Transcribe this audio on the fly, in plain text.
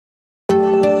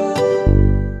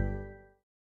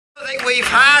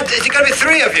Is it going to be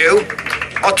 3 of you?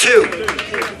 Or 2?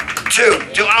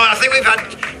 2. I think we've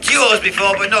had duos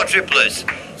before, but not triplets.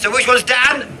 So which one's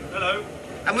Dan? Hello.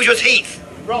 And which one's Heath?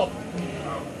 Rob.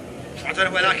 I don't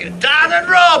know where that is. Dan and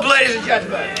Rob, ladies and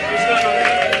gentlemen.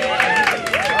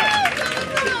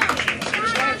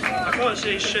 I can't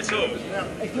see shit all.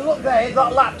 If you look there, you've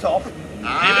got a laptop.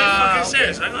 Are you being fucking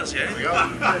serious? I can't see it. There we go.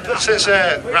 It says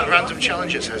random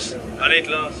challenge, it says. I need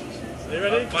glasses. Are you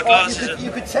ready? My Or glasses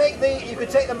you could take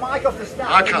the mic off the stand.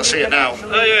 I can't see it now.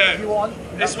 Oh yeah. If you want.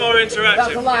 It's more That's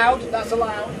interactive. allowed. That's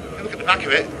allowed. Look at the back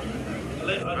of it. I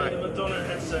need a Madonna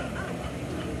headset.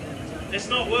 It's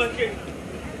not working.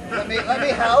 Let me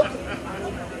help. I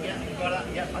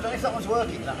don't know if that one's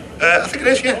working now. I think it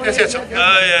is, yeah. Yes. Oh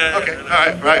yeah. Okay,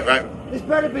 alright, right. This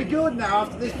better be good now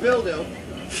after this build-up.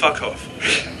 Fuck off.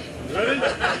 Ready?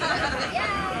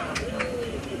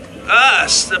 Ah,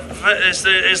 it's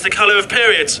the colour of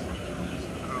periods.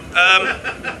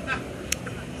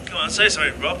 Come on, say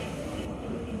something, Rob.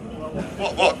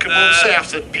 What can one say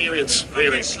after periods, Fucking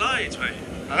really? slides, mate.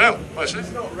 I know, what is it?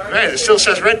 Red, it still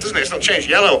says red, doesn't it? It's not changed,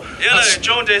 yellow. Yellow,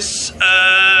 jaundice,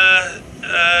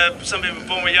 some people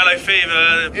born with yellow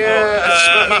fever.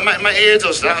 Yeah, my ear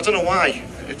does that, I don't know why.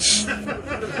 It's...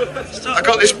 I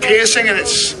got this piercing and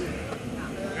it's...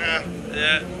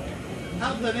 Yeah.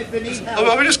 Help them if they need help.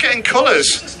 Oh, we're just getting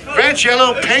colours. Red,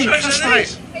 yellow, pink, it's like...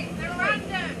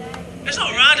 It's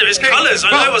not random, it's colours. I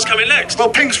know what's coming next. Well,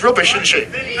 pink's rubbish, isn't she?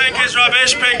 Pink is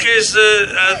rubbish, pink is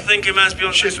thinking man's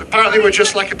beyond shit. Apparently we're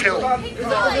just like a pill.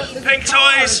 Pink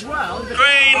toys,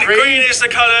 green is the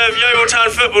colour of Yeovil Town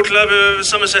Football Club, a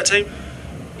Somerset team.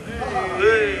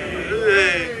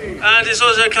 And it's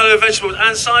also the colour of vegetables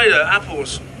and cider,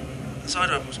 apples.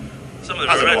 Cider apples. Some of them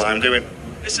I are don't know red. what I'm doing.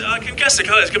 I can guess the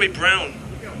colour, it's going to be brown.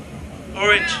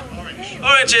 Orange.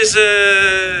 Orange is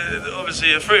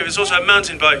obviously a fruit, it's also a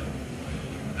mountain bike.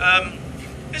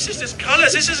 This is just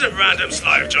colours, this isn't random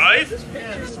slide drive.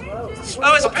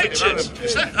 Oh, it's pictures.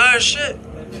 Is that? Oh shit.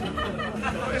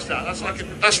 What is that?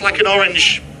 That's like an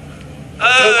orange.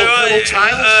 Right.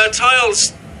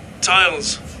 Tiles?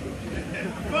 Tiles.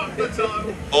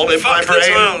 All in my Fuck the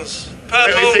brain. tiles.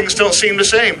 Maybe Purple. things don't seem the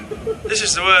same. This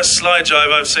is the worst slide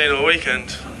drive I've seen all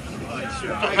weekend.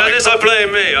 That is, I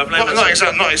blame me. I blame Not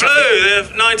exactly. Blue, the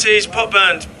 90s pop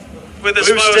band with the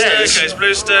Blue spiral stairs. staircase.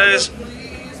 Blue stairs.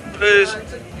 Blues.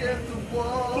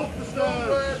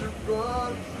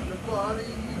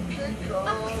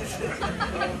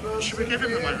 Should we give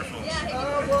him the microphone?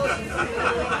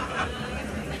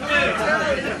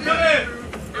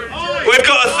 We've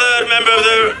got a third member of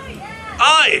the...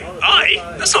 Aye.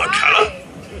 That's not a colour.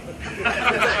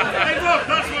 Hey Rob,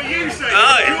 that's what you say.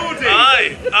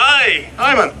 Aye.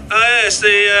 Hi, man. Oh, yes,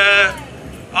 the...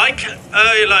 I can...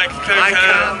 Oh, you like Coke can.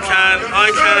 I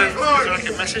Is can. there like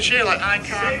a message here? Like, I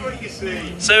can. What you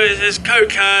see. So it's Coke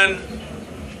can.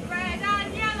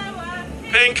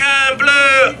 Pink and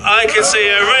blue, I can see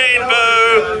a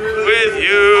rainbow with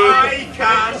you. I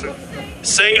can.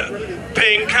 Sing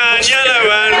pink and yellow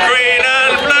and green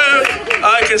and blue,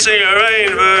 I can sing a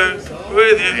rainbow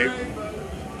with you.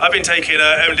 I've been taking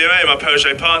MDMA in my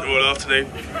Peugeot partner all afternoon.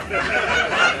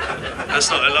 That's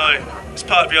not a lie. It's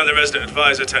part of Beyond the Resident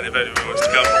Advisor, technically, if anyone wants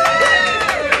to come.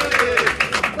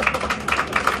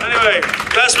 Anyway,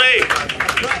 that's me.